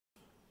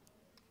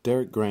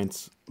Derick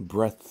Grant's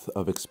breadth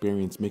of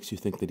experience makes you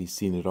think that he's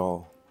seen it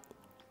all.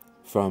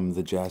 From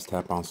the jazz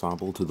tap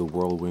ensemble to the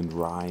whirlwind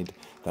ride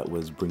that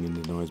was Bringing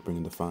the Noise,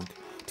 Bringing the Funk,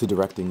 to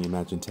directing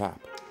Imagine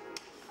Tap.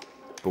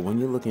 But when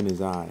you look in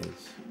his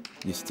eyes,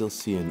 you still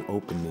see an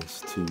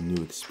openness to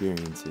new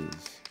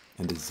experiences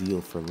and a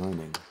zeal for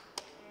learning.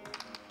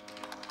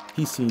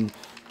 He's seen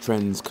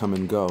trends come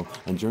and go,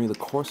 and during the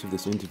course of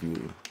this interview,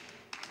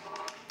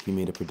 he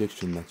made a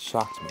prediction that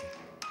shocked me.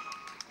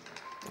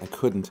 I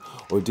couldn't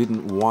or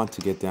didn't want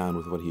to get down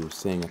with what he was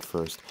saying at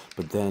first,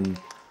 but then,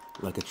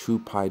 like a true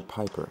Pied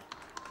Piper,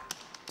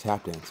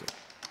 tap dancer,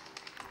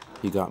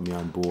 he got me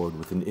on board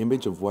with an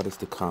image of what is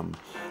to come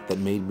that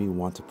made me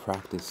want to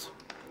practice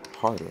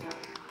harder.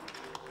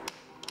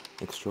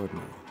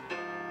 Extraordinary.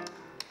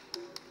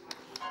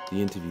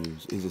 The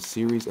Interviews is a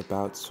series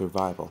about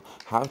survival,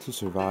 how to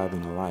survive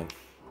in a life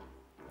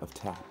of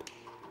tap.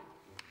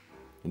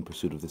 In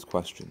pursuit of this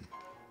question,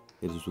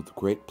 it is with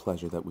great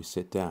pleasure that we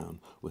sit down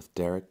with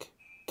Derick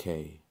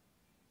K.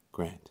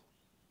 Grant.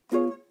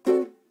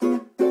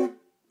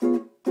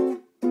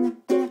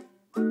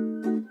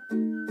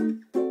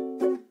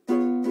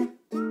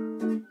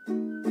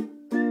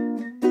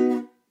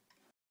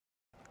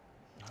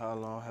 How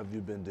long have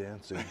you been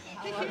dancing?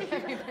 How long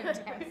have you been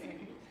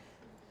dancing?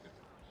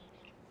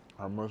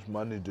 How much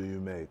money do you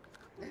make?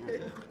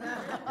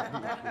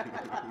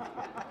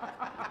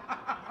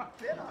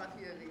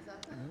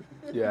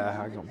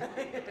 Yeah,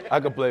 I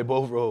can play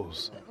both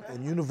roles.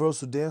 In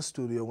Universal Dance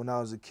Studio, when I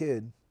was a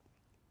kid,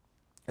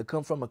 I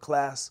come from a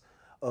class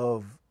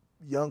of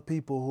young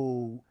people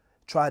who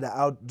try to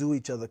outdo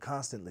each other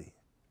constantly.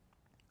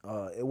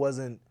 It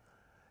wasn't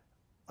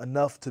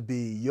enough to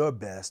be your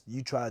best,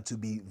 you tried to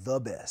be the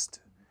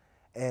best.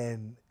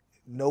 And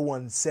no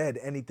one said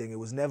anything. It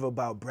was never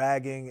about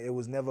bragging. It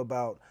was never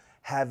about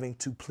having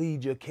to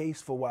plead your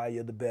case for why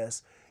you're the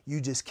best. You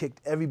just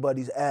kicked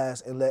everybody's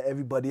ass and let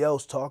everybody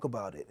else talk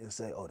about it and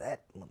say, oh,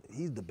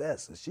 he's the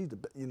best, and she's the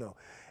best, you know.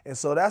 And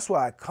so that's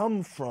where I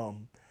come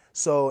from.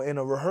 So in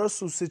a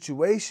rehearsal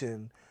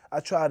situation, I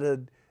try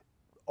to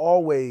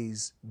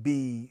always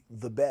be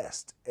the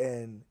best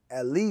and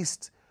at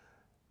least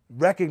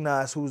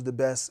recognize who's the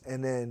best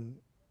and then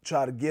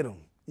try to get them,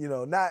 you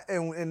know, not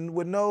and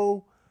with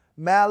no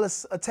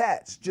malice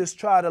attached. Just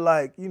try to,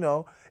 like, you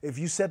know, if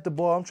you set the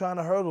ball, I'm trying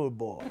to hurdle the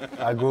ball.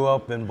 I grew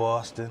up in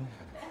Boston.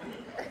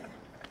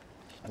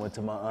 Went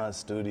to my aunt's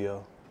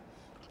studio,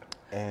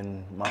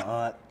 and my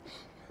aunt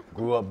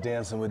grew up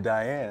dancing with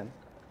Diane.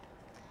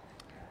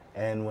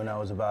 And when I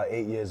was about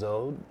 8 years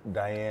old,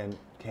 Diane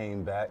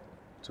came back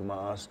to my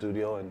aunt's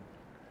studio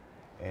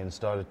and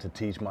started to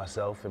teach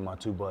myself and my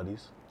two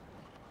buddies.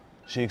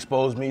 She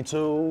exposed me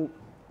to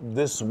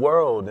this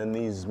world and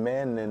these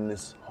men and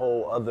this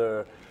whole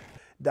other.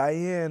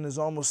 Diane is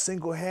almost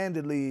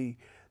single-handedly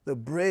the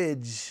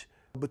bridge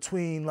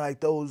between, like,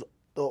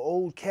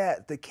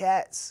 the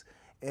cats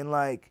and,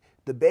 like,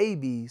 the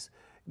babies.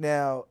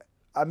 Now,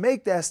 I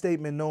make that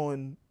statement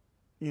knowing,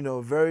 you know,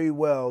 very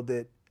well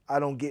that I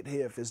don't get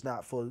here if it's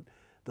not for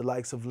the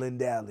likes of Lynn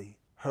Daly.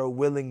 Her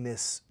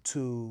willingness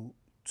to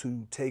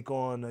take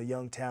on a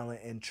young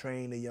talent and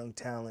train a young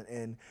talent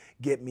and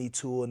get me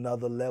to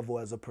another level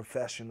as a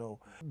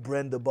professional.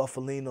 Brenda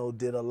Buffalino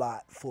did a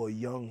lot for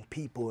young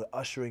people,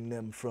 ushering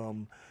them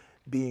from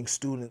being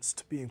students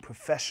to being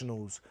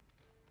professionals.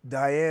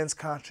 Diane's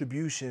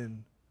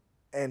contribution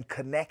and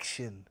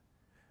connection,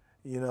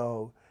 you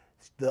know,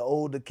 the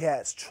older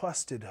cats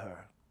trusted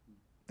her.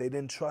 They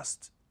didn't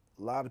trust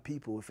a lot of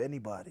people, if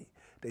anybody.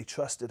 They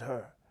trusted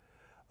her.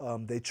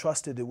 They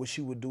trusted that what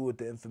she would do with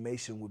the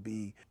information would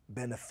be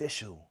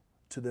beneficial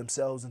to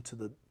themselves and to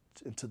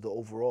the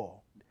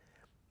overall.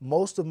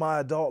 Most of my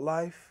adult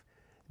life,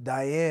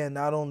 Diane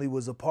not only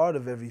was a part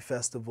of every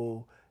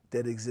festival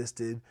that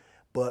existed,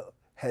 but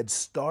had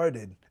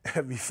started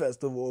every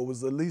festival, or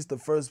was at least the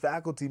first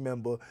faculty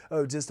member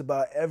of just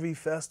about every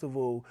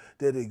festival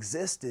that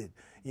existed.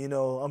 You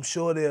know, I'm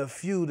sure there are a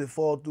few that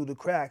fall through the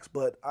cracks,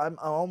 but I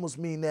almost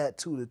mean that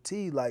to the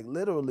T, like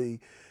literally.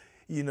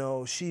 You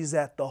know, she's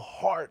at the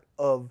heart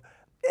of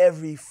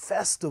every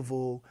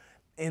festival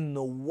in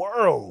the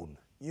world.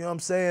 You know what I'm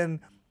saying?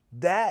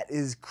 That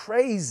is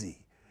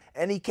crazy.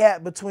 Any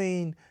cat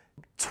between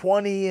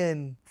 20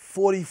 and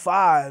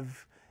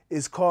 45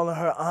 is calling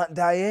her Aunt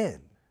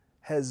Diane,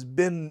 has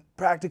been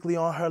practically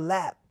on her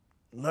lap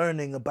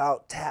learning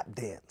about tap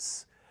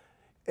dance.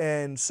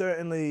 And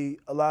certainly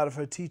a lot of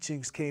her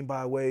teachings came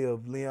by way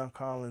of Leon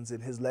Collins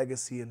and his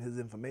legacy and his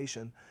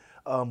information,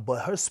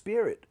 but her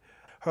spirit,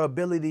 her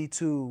ability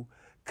to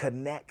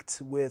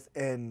connect with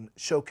and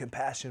show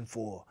compassion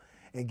for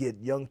and get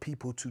young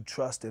people to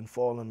trust and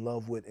fall in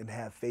love with and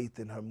have faith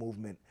in her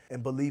movement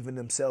and believe in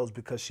themselves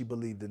because she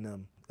believed in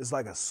them. It's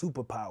like a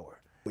superpower.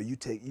 But you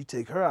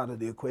take her out of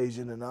the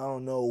equation and I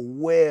don't know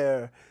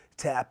where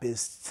tap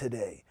is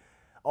today.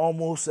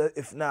 Almost,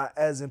 if not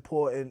as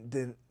important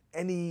than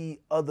any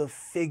other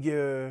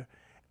figure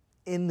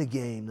in the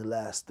game the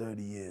last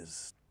 30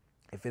 years.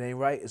 If it ain't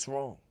right, it's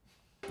wrong.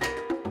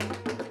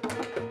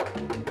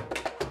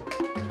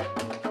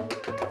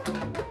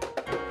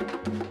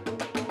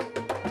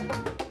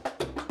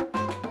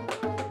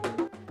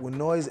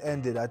 noise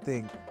ended, I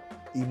think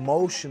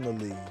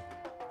emotionally,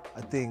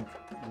 I think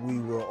we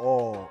were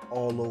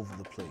all over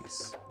the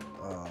place.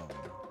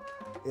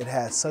 It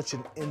had such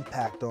an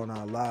impact on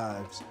our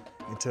lives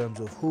in terms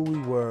of who we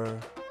were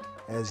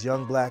as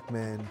young black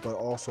men, but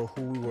also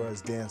who we were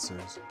as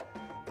dancers.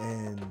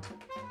 And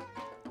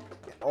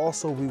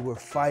also we were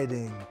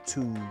fighting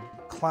to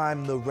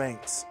climb the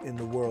ranks in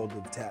the world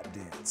of tap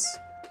dance.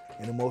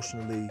 And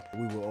emotionally,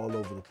 we were all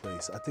over the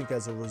place. I think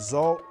as a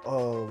result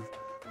of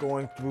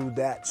going through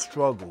that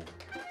struggle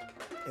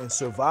and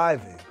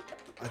surviving,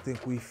 I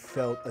think we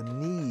felt a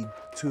need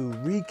to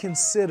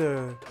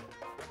reconsider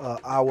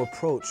our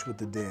approach with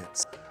the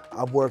dance.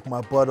 I've worked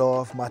my butt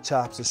off, my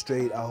chops are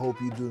straight, I hope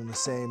you're doing the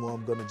same or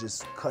I'm gonna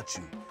just cut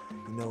you.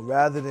 You know,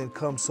 rather than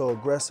come so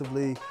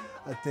aggressively,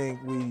 I think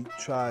we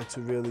try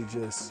to really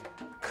just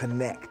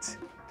connect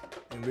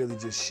and really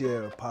just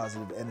share a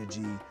positive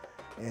energy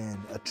and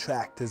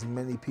attract as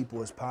many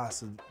people as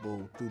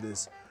possible through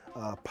this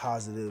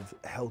positive,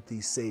 healthy,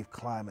 safe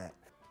climate.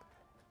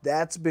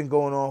 That's been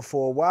going on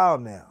for a while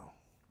now.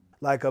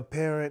 Like a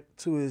parent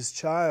to his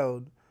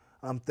child,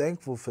 I'm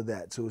thankful for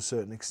that to a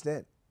certain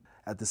extent.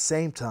 At the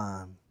same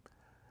time,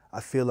 I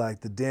feel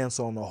like the dance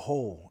on the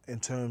whole, in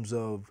terms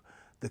of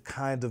the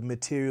kind of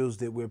materials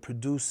that we're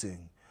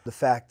producing, the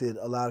fact that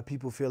a lot of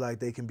people feel like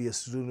they can be a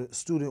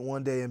student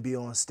one day and be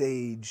on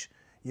stage,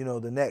 you know,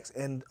 the next.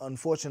 And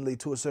unfortunately,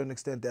 to a certain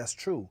extent, that's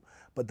true.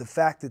 But the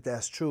fact that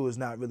that's true is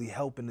not really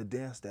helping the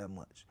dance that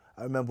much.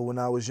 I remember when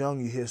I was young,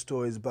 you hear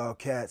stories about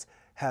cats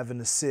having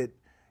to sit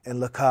in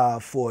Le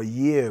Cave for a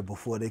year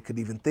before they could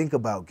even think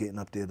about getting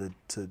up there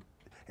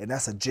and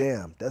that's a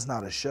jam, that's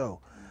not a show.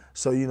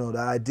 So, you know, the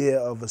idea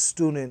of a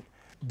student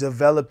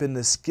developing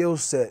the skill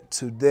set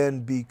to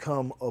then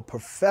become a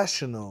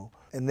professional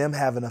and them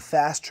having a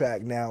fast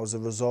track now as a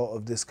result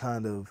of this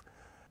kind of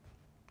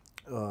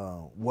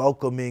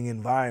welcoming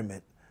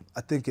environment,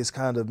 I think it's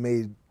kind of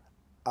made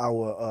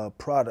our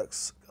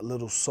products a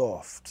little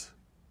soft.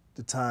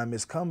 The time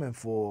is coming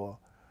for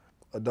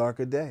a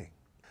darker day.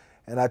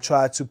 And I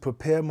try to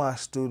prepare my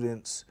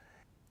students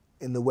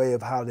in the way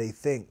of how they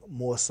think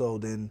more so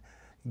than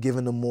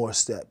giving them more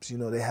steps. You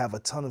know, they have a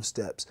ton of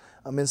steps.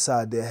 I'm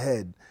inside their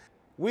head.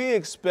 We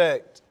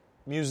expect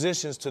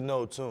musicians to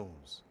know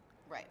tunes.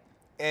 Right.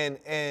 And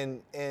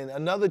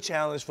another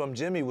challenge from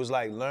Jimmy was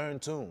like, learn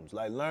tunes.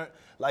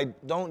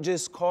 Don't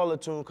just call a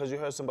tune because you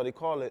heard somebody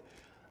call it.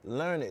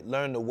 Learn it.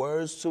 Learn the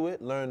words to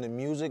it. Learn the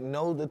music.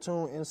 Know the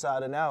tune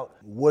inside and out.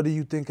 What are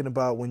you thinking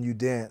about when you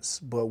dance?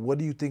 But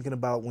what are you thinking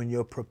about when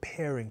you're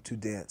preparing to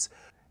dance?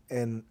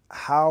 And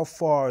how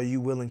far are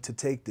you willing to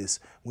take this?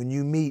 When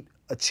you meet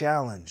a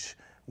challenge,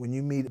 when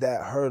you meet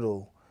that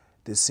hurdle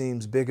that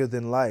seems bigger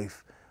than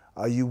life,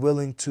 are you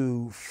willing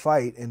to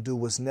fight and do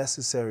what's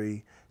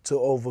necessary to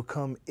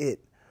overcome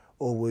it,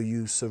 or will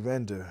you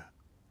surrender?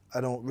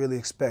 I don't really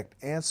expect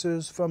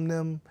answers from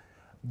them,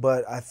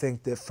 but I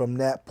think that from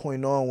that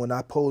point on, when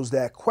I pose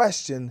that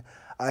question,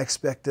 I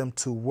expect them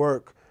to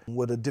work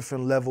with a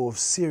different level of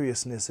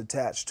seriousness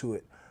attached to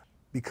it.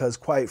 Because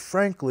quite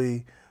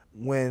frankly,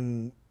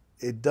 when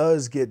it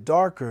does get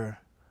darker,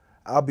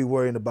 I'll be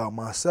worrying about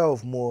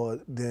myself more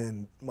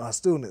than my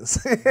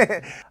students.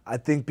 I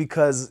think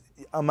because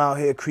I'm out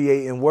here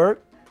creating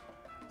work,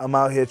 I'm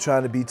out here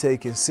trying to be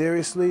taken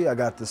seriously, I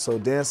got the Soul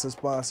Dancing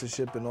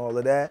sponsorship and all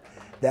of that,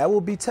 that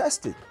will be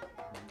tested.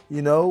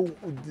 You know,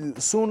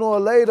 sooner or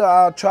later,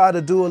 I'll try to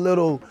do a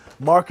little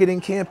marketing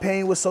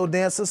campaign with Soul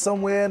Dancer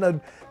somewhere, and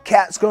a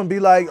cat's gonna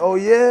be like, oh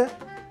yeah?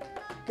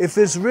 If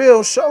it's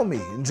real, show me,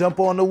 and jump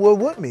on the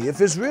wood with me.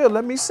 If it's real,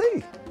 let me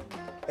see.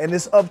 And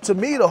it's up to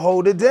me to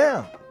hold it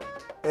down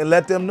and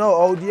let them know,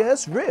 oh yeah,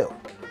 it's real.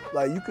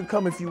 Like, you can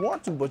come if you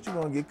want to, but you're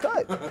gonna get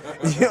cut.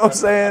 You know what I'm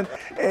saying?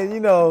 And you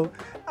know,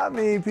 I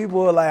mean,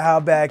 people are like, how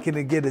bad can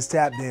it get as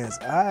tap dance?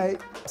 All right,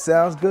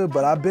 sounds good,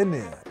 but I've been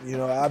there. You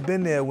know, I've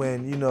been there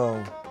when, you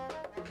know,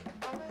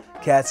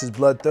 cats is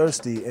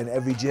bloodthirsty and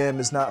every jam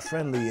is not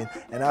friendly.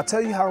 And I'll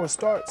tell you how it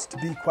starts, to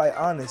be quite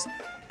honest.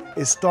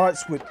 It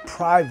starts with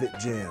private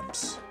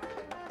jams.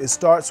 It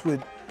starts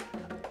with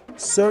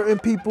certain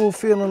people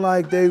feeling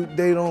like they're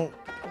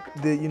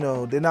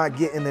not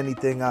getting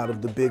anything out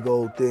of the big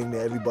old thing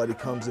that everybody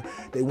comes in.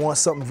 They want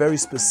something very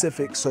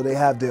specific, so they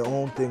have their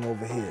own thing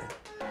over here.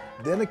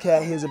 Then the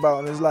cat hears about it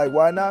and is like,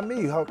 why not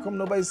me? How come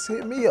nobody's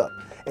hit me up?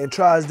 And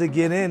tries to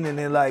get in, and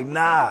they're like,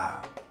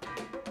 nah.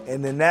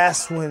 And then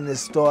that's when it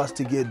starts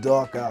to get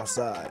dark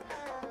outside.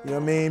 You know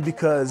what I mean?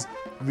 Because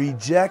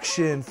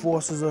rejection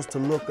forces us to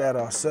look at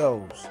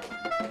ourselves.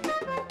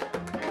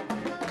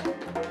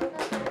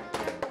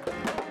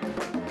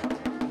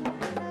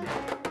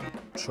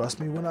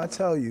 Trust me when I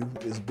tell you,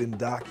 it's been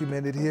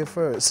documented here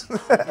first.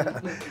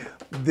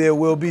 There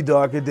will be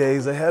darker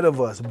days ahead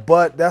of us,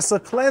 but that's a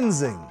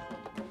cleansing.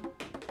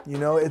 You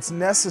know, it's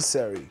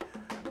necessary.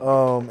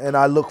 And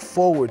I look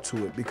forward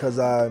to it because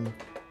I'm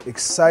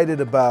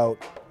excited about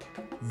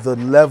the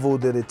level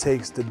that it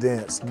takes to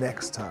dance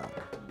next time.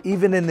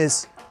 Even in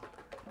this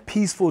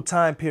peaceful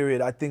time period,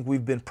 I think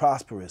we've been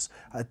prosperous.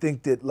 I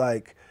think that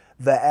like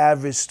the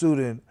average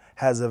student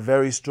has a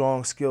very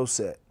strong skill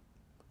set.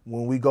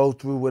 when we go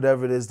through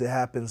whatever it is that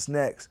happens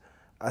next,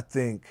 I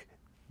think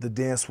the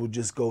dance will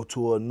just go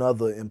to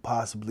another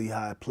impossibly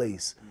high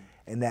place,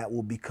 and that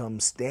will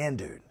become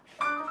standard.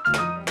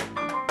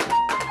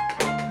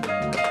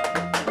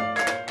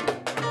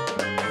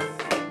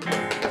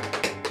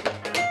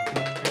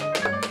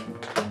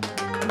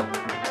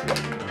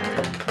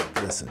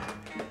 Listen,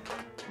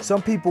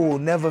 some people will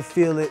never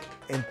feel it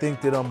and think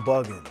that I'm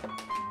bugging,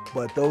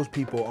 but those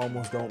people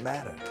almost don't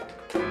matter.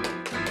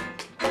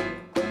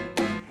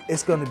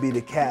 It's gonna be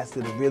the cats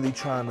that are really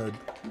trying to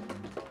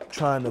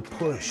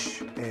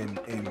push and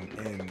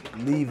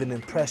leave an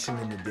impression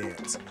in the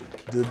dance.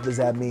 Does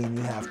that mean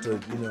you have to,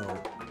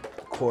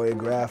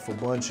 choreograph a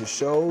bunch of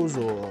shows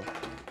or,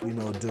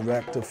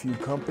 direct a few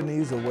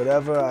companies or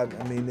whatever? I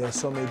mean, there's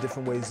so many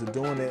different ways of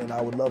doing it, and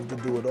I would love to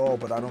do it all,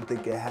 but I don't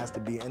think it has to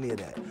be any of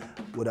that.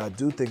 What I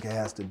do think it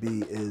has to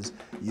be is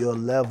your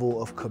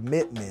level of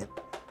commitment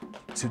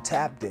to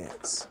tap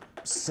dance.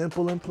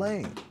 Simple and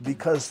plain,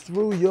 because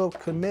through your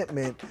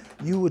commitment,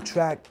 you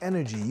attract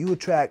energy. You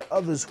attract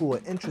others who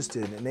are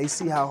interested, and they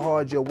see how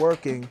hard you're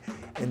working,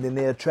 and then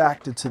they're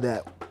attracted to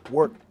that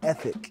work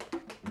ethic.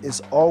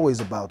 It's always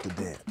about the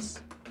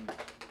dance.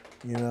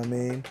 You know what I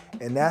mean?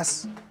 And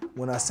that's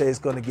when I say it's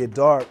gonna get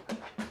dark,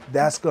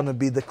 that's gonna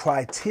be the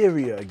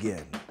criteria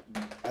again.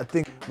 I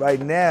think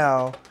right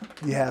now,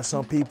 you have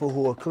some people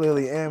who are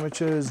clearly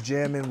amateurs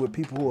jamming with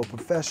people who are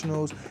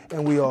professionals,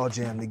 and we all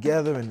jam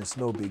together, and it's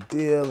no big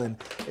deal. And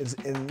it's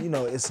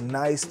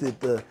nice that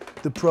the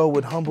pro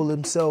would humble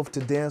himself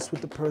to dance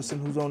with the person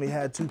who's only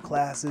had 2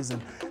 classes,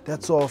 and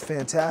that's all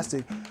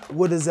fantastic.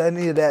 What is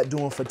any of that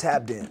doing for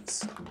tap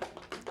dance?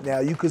 Now,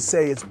 you could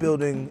say it's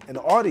building an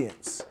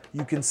audience.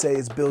 You can say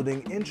it's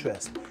building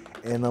interest,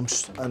 and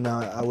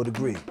I would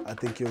agree. I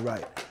think you're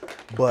right.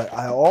 But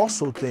I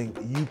also think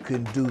you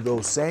can do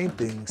those same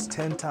things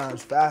 10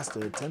 times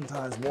faster, 10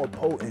 times more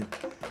potent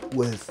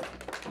with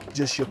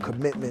just your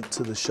commitment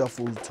to the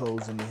shuffle, the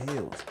toes, and the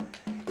heels.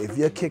 If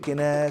you're kicking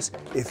ass,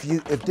 if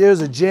there's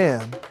a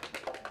jam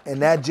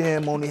and that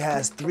jam only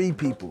has 3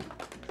 people,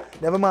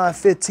 never mind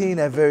 15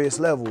 at various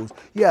levels,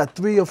 you have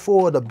 3 or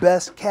 4 of the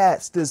best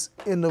cats that's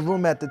in the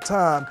room at the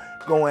time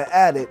going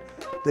at it,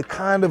 the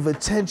kind of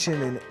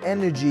attention and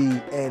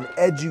energy and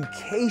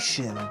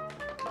education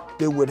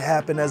that would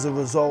happen as a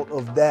result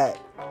of that,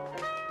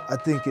 I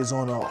think is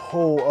on a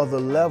whole other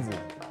level.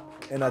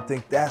 And I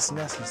think that's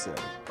necessary.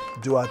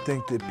 Do I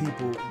think that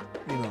people,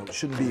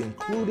 shouldn't be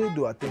included?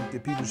 Do I think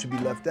that people should be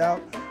left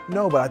out?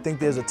 No, but I think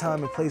there's a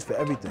time and place for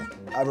everything.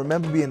 I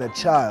remember being a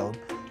child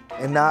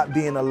and not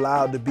being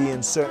allowed to be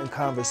in certain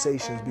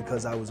conversations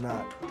because I was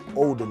not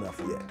old enough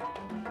yet.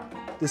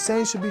 The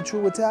same should be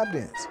true with tap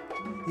dance.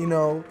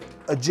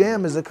 A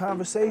jam is a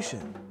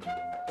conversation.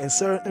 And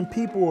certain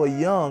people are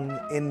young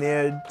in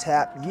their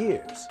tap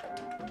years.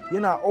 You're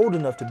not old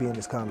enough to be in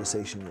this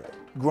conversation yet.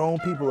 Grown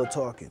people are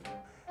talking.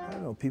 I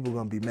know people are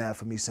gonna be mad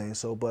for me saying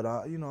so, but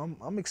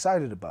I'm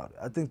excited about it.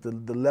 I think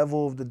the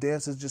level of the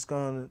dance is just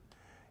gonna,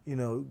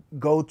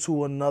 go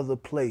to another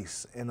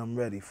place, and I'm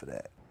ready for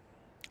that.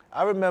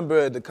 I remember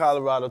at the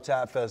Colorado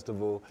Tap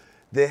Festival,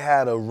 they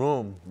had a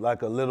room,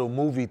 like a little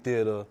movie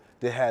theater,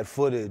 that had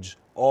footage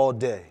all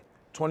day.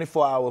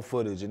 24-hour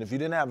footage, and if you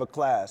didn't have a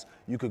class,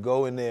 you could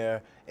go in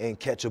there and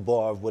catch a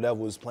bar of whatever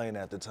was playing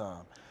at the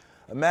time.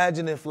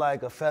 Imagine if,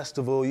 like a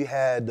festival, you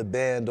had the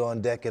band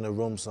on deck in a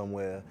room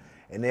somewhere,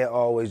 and they're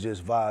always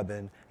just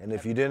vibing, and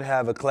if you didn't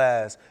have a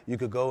class, you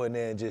could go in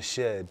there and just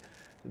shed.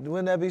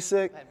 Wouldn't that be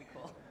sick? That'd be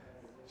cool.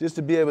 Just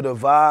to be able to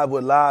vibe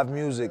with live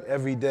music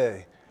every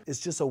day. It's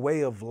just a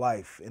way of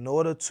life. In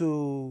order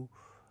for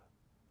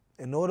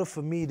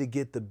me to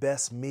get the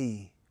best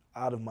me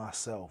out of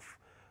myself,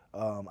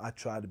 I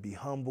try to be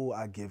humble,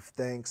 I give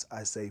thanks,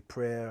 I say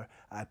prayer,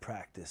 I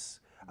practice.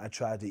 I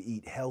try to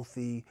eat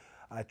healthy,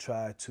 I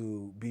try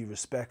to be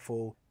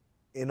respectful.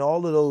 In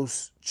all of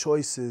those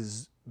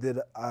choices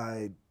that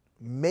I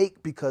make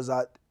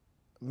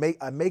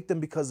I make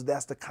them because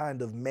that's the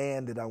kind of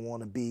man that I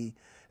want to be.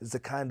 It's the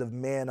kind of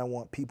man I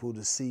want people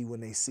to see when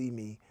they see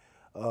me.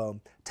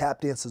 Tap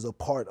dance is a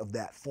part of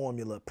that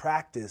formula.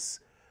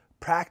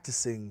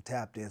 Practicing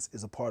tap dance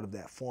is a part of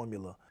that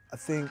formula. I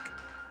think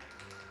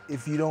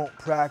if you don't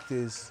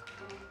practice,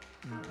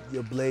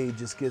 your blade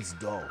just gets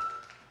dull.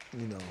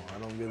 I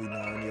don't really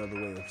know any other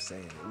way of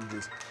saying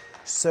it.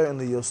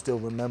 Certainly you'll still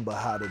remember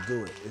how to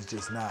do it. It's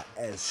just not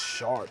as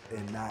sharp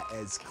and not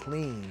as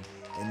clean.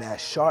 And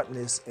that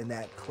sharpness and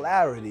that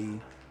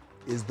clarity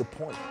is the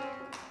point.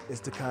 It's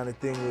the kind of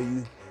thing where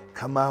you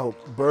come out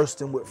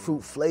bursting with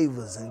fruit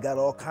flavors and got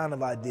all kind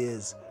of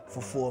ideas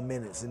for 4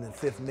 minutes, and then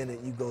 5th minute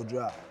you go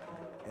dry.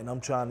 And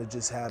I'm trying to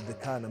just have the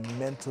kind of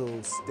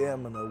mental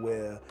stamina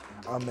where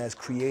I'm as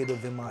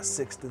creative in my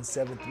 6th and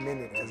 7th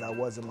minute as I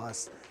was in my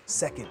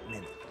 2nd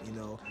minute.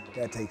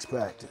 That takes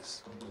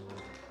practice.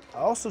 I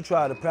also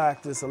try to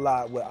practice a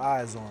lot with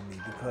eyes on me,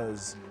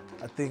 because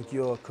I think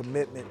your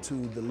commitment to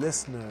the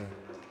listener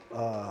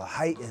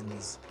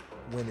heightens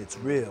when it's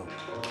real.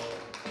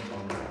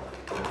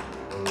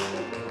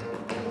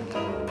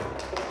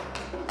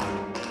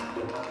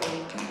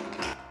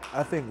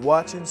 I think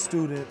watching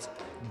students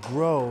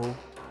grow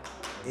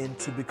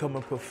into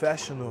becoming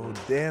professional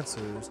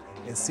dancers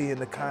and seeing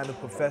the kind of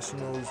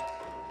professionals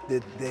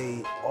that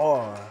they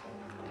are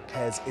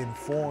has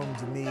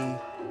informed me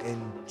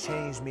and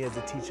changed me as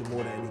a teacher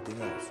more than anything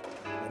else.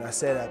 And I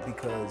say that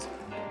because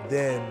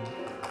then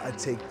I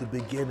take the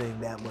beginning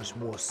that much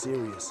more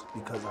serious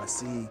because I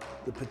see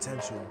the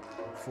potential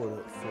for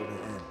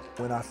the end.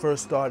 When I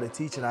first started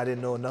teaching, I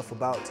didn't know enough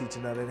about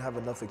teaching. I didn't have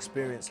enough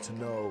experience to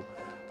know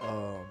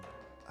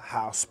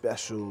how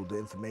special the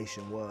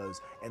information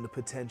was and the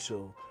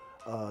potential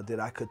that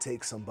I could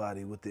take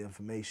somebody with the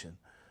information.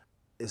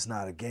 It's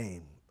not a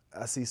game.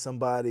 I see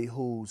somebody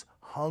who's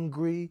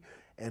hungry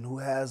and who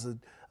has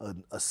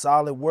a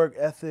solid work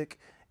ethic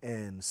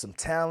and some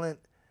talent.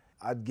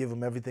 I'd give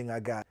them everything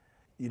I got.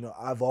 You know,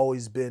 I've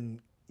always been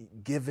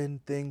given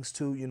things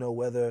to, you know,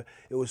 whether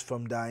it was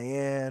from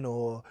Diane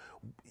or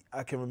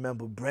I can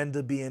remember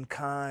Brenda being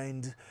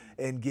kind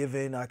and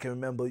giving. I can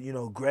remember, you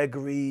know,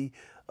 Gregory,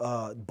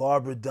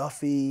 Barbara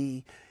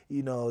Duffy.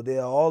 You know,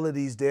 there are all of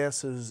these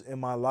dancers in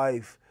my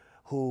life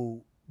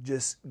who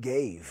just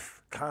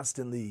gave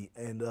constantly,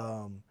 and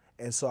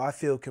so I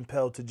feel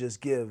compelled to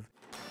just give.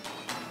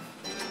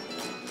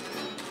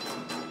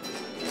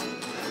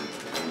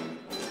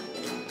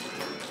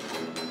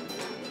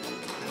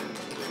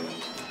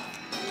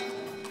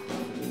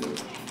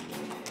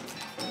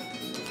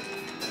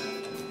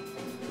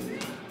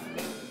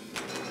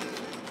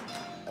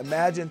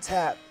 Imagine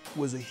Tap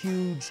was a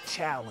huge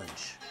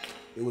challenge.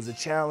 It was a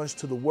challenge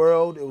to the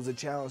world. It was a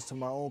challenge to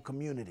my own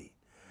community.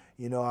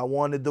 You know, I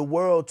wanted the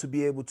world to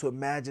be able to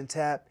imagine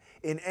Tap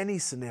in any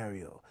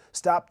scenario.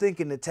 Stop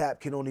thinking that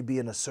Tap can only be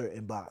in a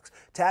certain box.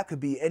 Tap could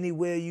be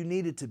anywhere you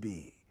need it to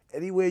be.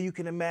 Anywhere you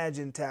can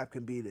imagine, Tap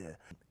can be there.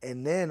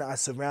 And then I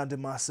surrounded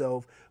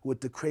myself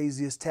with the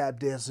craziest tap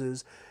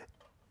dancers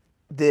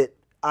that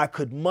I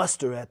could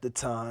muster at the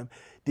time.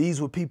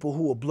 These were people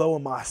who were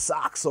blowing my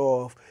socks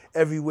off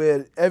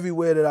everywhere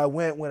that I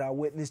went. When I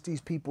witnessed these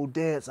people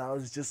dance, I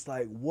was just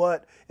like,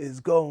 what is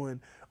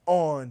going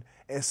on?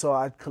 And so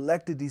I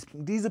collected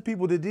these are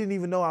people that didn't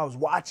even know I was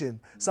watching.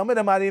 Some of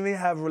them I didn't even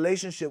have a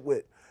relationship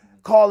with.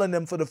 Calling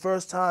them for the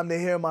first time, they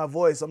hear my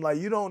voice. I'm like,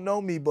 you don't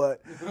know me,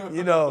 but,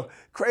 you know,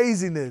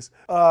 craziness.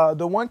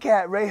 The one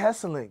cat, Ray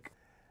Hesselink,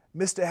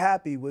 Mr.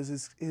 Happy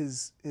was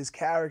his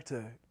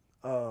character.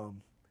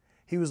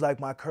 He was like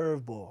my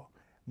curveball,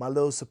 my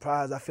little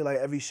surprise. I feel like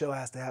every show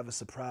has to have a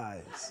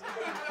surprise.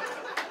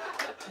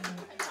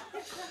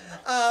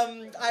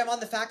 I'm on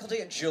the faculty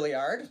at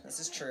Juilliard. This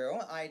is true.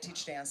 I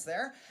teach dance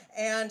there.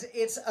 And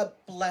it's a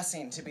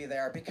blessing to be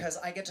there because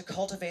I get to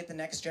cultivate the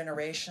next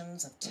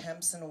generations of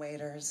temps and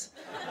waiters.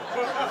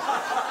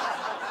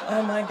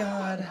 Oh my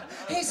God.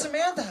 Hey,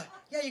 Samantha.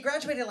 Yeah, you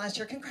graduated last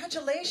year.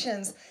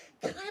 Congratulations.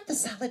 Can I have the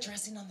salad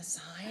dressing on the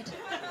side?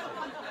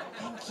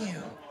 Thank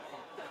you.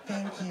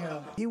 Thank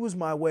you. He was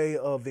my way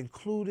of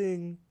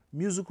including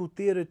musical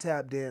theater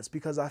tap dance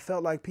because I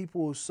felt like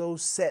people were so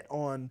set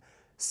on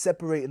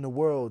separating the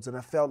worlds, and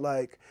I felt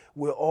like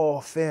we're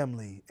all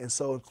family. And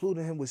so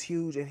including him was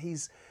huge, and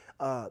he's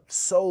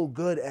so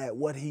good at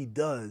what he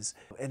does,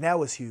 and that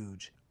was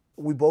huge.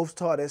 We both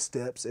taught at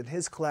Steps, and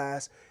his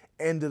class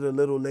ended a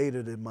little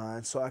later than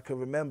mine, so I can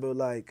remember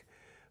like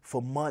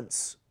for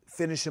months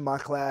finishing my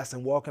class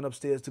and walking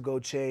upstairs to go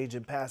change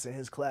and passing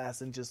his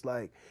class and just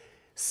like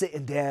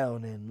sitting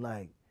down and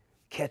like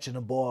catching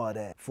a bar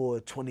that for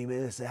 20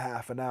 minutes to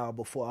half an hour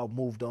before I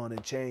moved on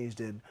and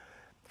changed. And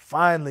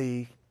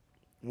finally,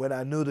 when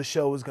I knew the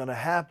show was gonna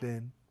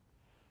happen,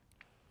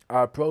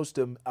 I approached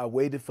him. I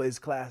waited for his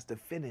class to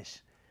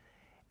finish,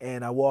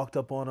 and I walked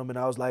up on him and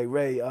I was like,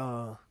 Ray,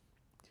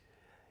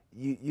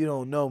 you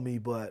don't know me,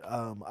 but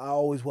I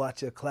always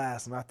watch your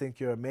class and I think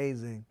you're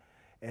amazing,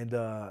 and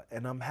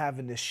I'm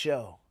having this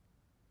show,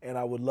 and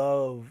I would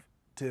love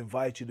to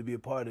invite you to be a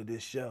part of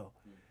this show.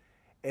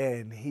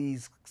 And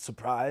he's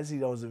surprised. He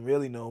doesn't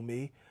really know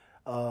me.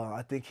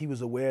 I think he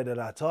was aware that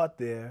I taught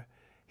there.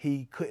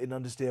 He couldn't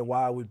understand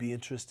why I would be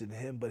interested in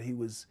him, but he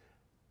was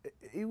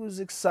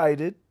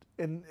excited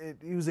and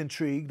he was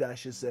intrigued, I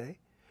should say.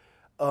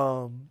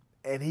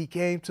 And he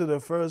came to the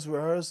first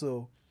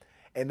rehearsal,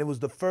 and it was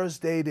the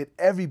first day that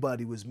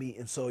everybody was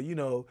meeting. So, you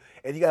know,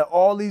 and you got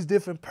all these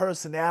different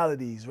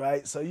personalities,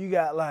 right? So you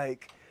got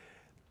like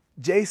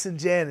Jason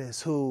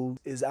Janis, who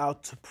is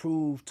out to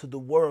prove to the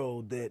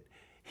world that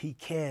he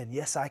can.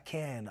 Yes, I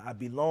can. I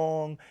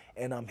belong,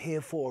 and I'm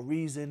here for a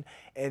reason.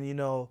 And, you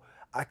know,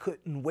 I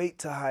couldn't wait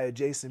to hire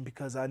Jason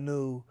because I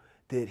knew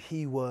that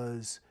he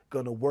was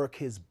going to work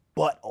his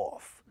butt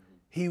off.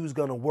 He was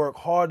going to work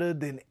harder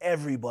than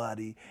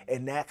everybody,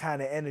 and that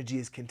kind of energy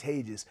is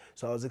contagious.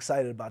 So I was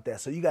excited about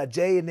that. So you got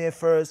Jay in there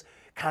first,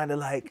 kind of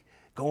like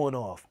going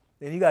off.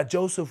 Then you got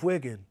Joseph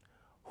Wiggin,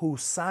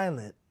 who's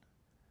silent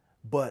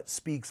but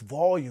speaks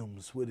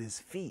volumes with his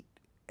feet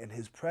and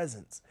his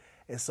presence.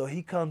 And so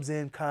he comes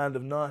in kind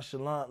of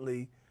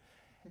nonchalantly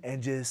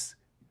and just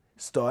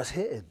starts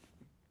hitting,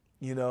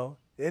 you know?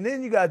 And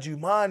then you got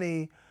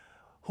Jumani,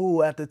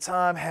 who at the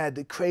time had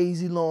the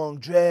crazy long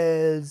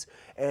dreads,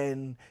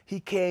 and he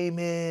came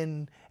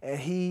in and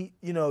he,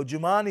 you know,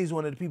 Jumane's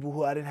one of the people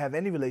who I didn't have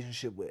any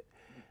relationship with.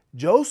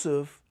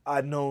 Joseph,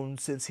 I'd known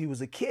since he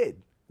was a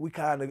kid. We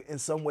kind of, in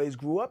some ways,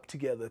 grew up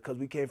together because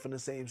we came from the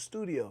same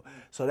studio.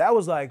 So that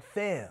was like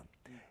fam.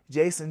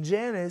 Jason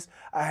Janis,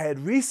 I had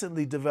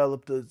recently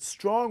developed a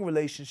strong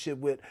relationship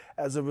with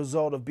as a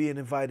result of being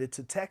invited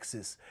to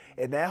Texas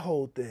and that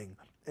whole thing.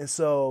 And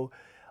so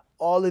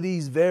all of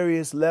these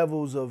various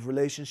levels of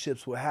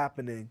relationships were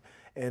happening.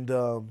 And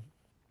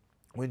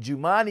when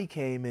Jumani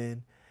came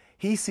in,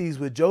 he sees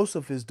what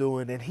Joseph is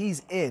doing and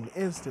he's in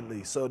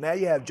instantly. So now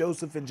you have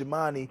Joseph and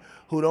Jumani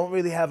who don't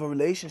really have a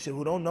relationship,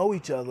 who don't know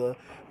each other,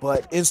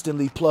 but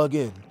instantly plug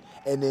in.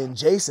 And then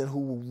Jason,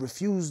 who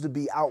refused to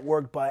be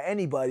outworked by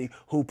anybody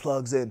who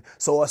plugs in.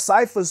 So a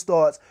cipher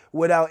starts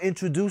without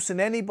introducing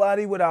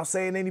anybody, without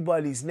saying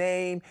anybody's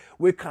name.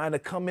 We're kind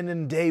of coming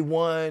in day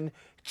one,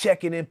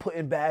 checking in,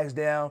 putting bags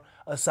down.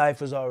 A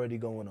cipher's already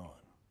going on.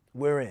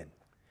 We're in.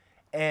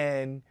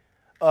 And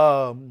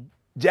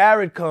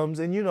Jared comes,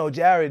 and you know,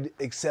 Jared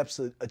accepts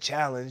a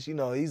challenge. You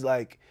know, he's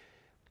like,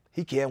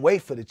 he can't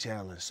wait for the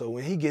challenge. So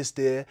when he gets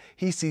there,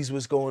 he sees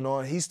what's going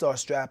on. He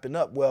starts strapping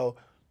up. Well,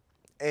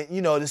 and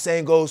you know, the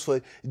same goes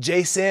for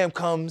J. Sam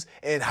comes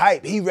and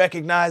hype. He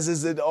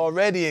recognizes it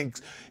already and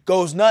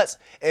goes nuts.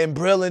 And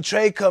Brill and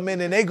Trey come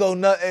in and they go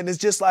nuts. And it's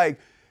just like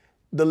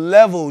the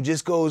level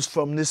just goes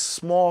from this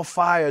small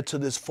fire to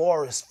this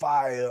forest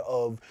fire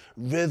of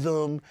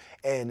rhythm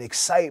and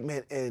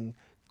excitement and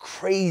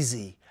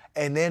crazy.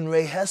 And then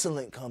Ray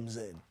Hesselink comes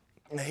in.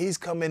 And he's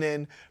coming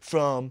in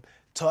from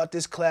taught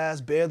this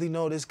class, barely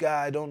know this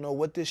guy, don't know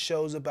what this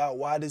show's about,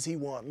 why does he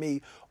want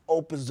me?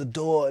 Opens the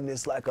door and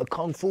it's like a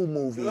kung fu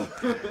movie.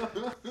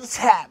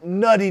 Tap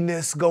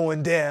nuttiness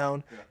going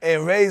down.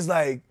 And Ray's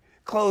like,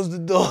 close the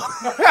door.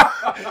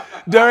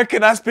 Derick,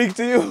 can I speak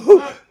to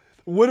you?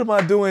 What am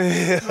I doing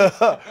here?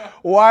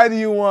 Why do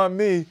you want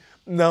me?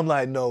 And I'm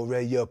like, no,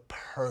 Ray, you're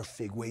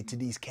perfect. Wait till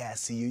these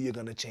cats see you. You're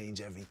going to change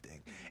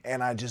everything.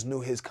 And I just knew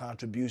his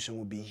contribution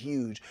would be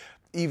huge.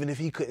 Even if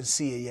he couldn't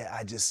see it yet,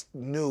 I just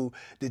knew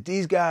that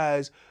these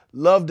guys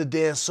love to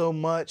dance so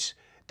much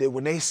that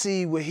when they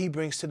see what he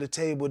brings to the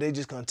table, they're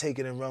just going to take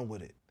it and run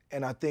with it.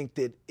 And I think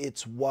that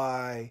it's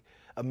why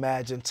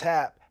Imagine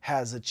Tap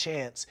has a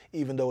chance,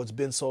 even though it's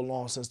been so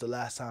long since the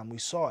last time we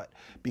saw it,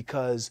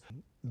 because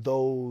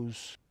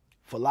those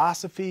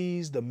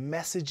philosophies, the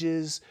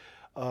messages,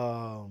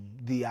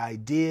 the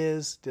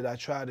ideas that I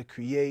try to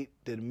create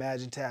that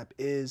Imagine Tap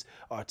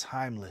are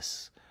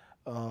timeless.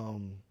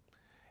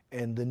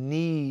 And the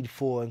need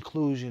for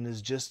inclusion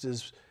is just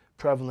as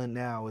prevalent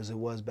now as it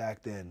was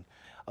back then.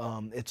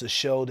 It's a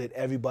show that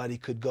everybody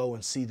could go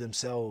and see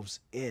themselves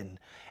in.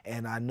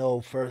 And I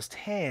know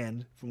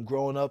firsthand from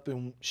growing up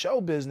in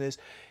show business,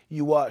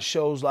 you watch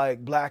shows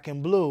like Black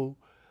and Blue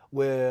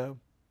where,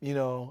 you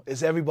know,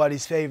 it's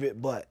everybody's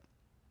favorite, but,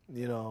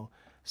 you know,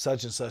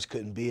 such and such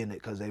couldn't be in it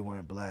because they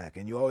weren't black.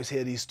 And you always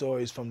hear these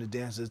stories from the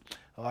dancers,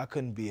 oh, I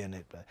couldn't be in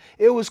it. But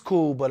it was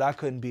cool, but I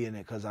couldn't be in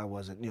it because I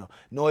wasn't, you know,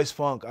 Noise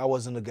Funk, I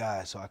wasn't a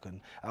guy, so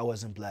I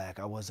wasn't black,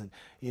 I wasn't,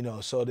 you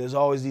know, so there's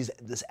always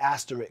this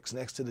asterisk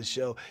next to the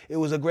show. It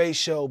was a great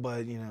show,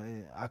 but, you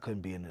know, I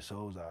couldn't be in it,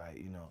 so it was all right,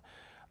 you know.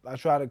 I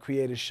try to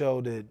create a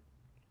show that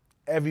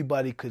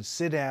everybody could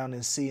sit down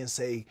and see and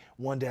say,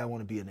 one day I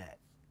want to be in that,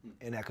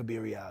 and that could be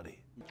a reality.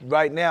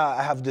 Right now,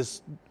 I have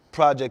this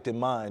project in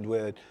mind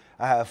where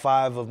I have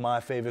 5 of my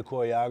favorite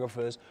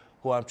choreographers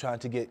who I'm trying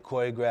to get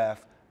choreograph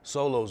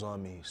solos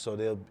on me. So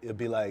it'll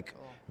be like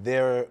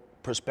their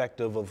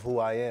perspective of who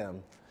I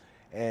am.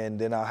 And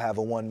then I'll have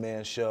a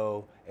one-man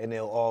show and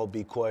they'll all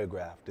be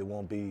choreographed. It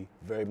won't be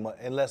very much,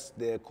 unless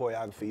their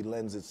choreography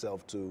lends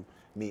itself to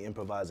me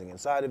improvising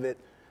inside of it.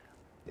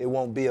 It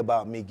won't be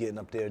about me getting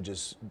up there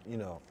just, you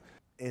know.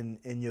 In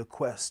your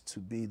quest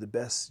to be the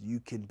best you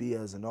can be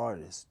as an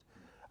artist,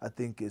 I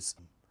think it's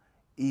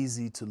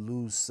easy to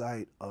lose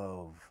sight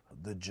of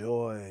the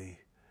joy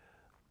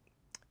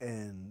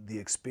and the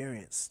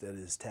experience that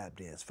is tap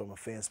dance from a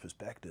fan's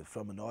perspective,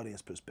 from an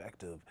audience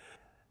perspective.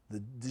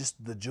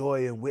 Just the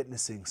joy in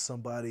witnessing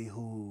somebody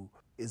who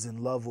is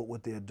in love with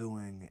what they're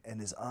doing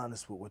and is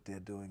honest with what they're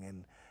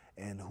doing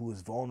and who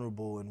is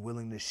vulnerable and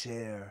willing to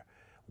share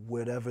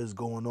whatever is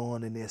going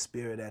on in their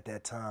spirit at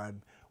that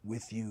time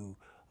with you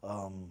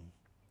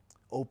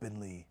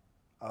openly.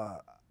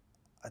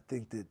 I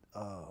think that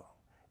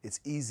it's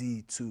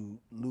easy to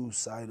lose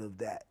sight of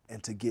that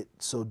and to get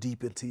so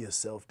deep into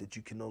yourself that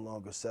you can no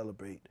longer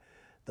celebrate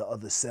the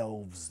other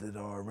selves that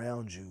are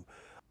around you.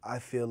 I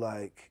feel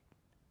like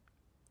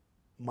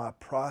my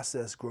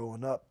process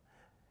growing up,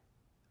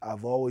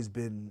 I've always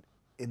been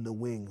in the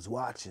wings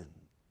watching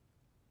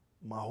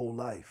my whole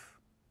life.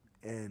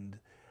 And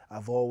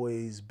I've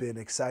always been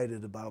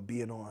excited about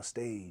being on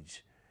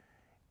stage.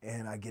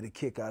 And I get a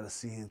kick out of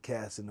seeing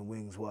cats in the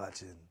wings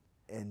watching.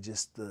 And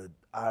just the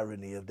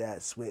irony of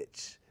that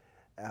switch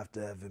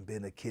after having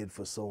been a kid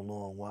for so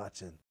long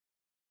watching.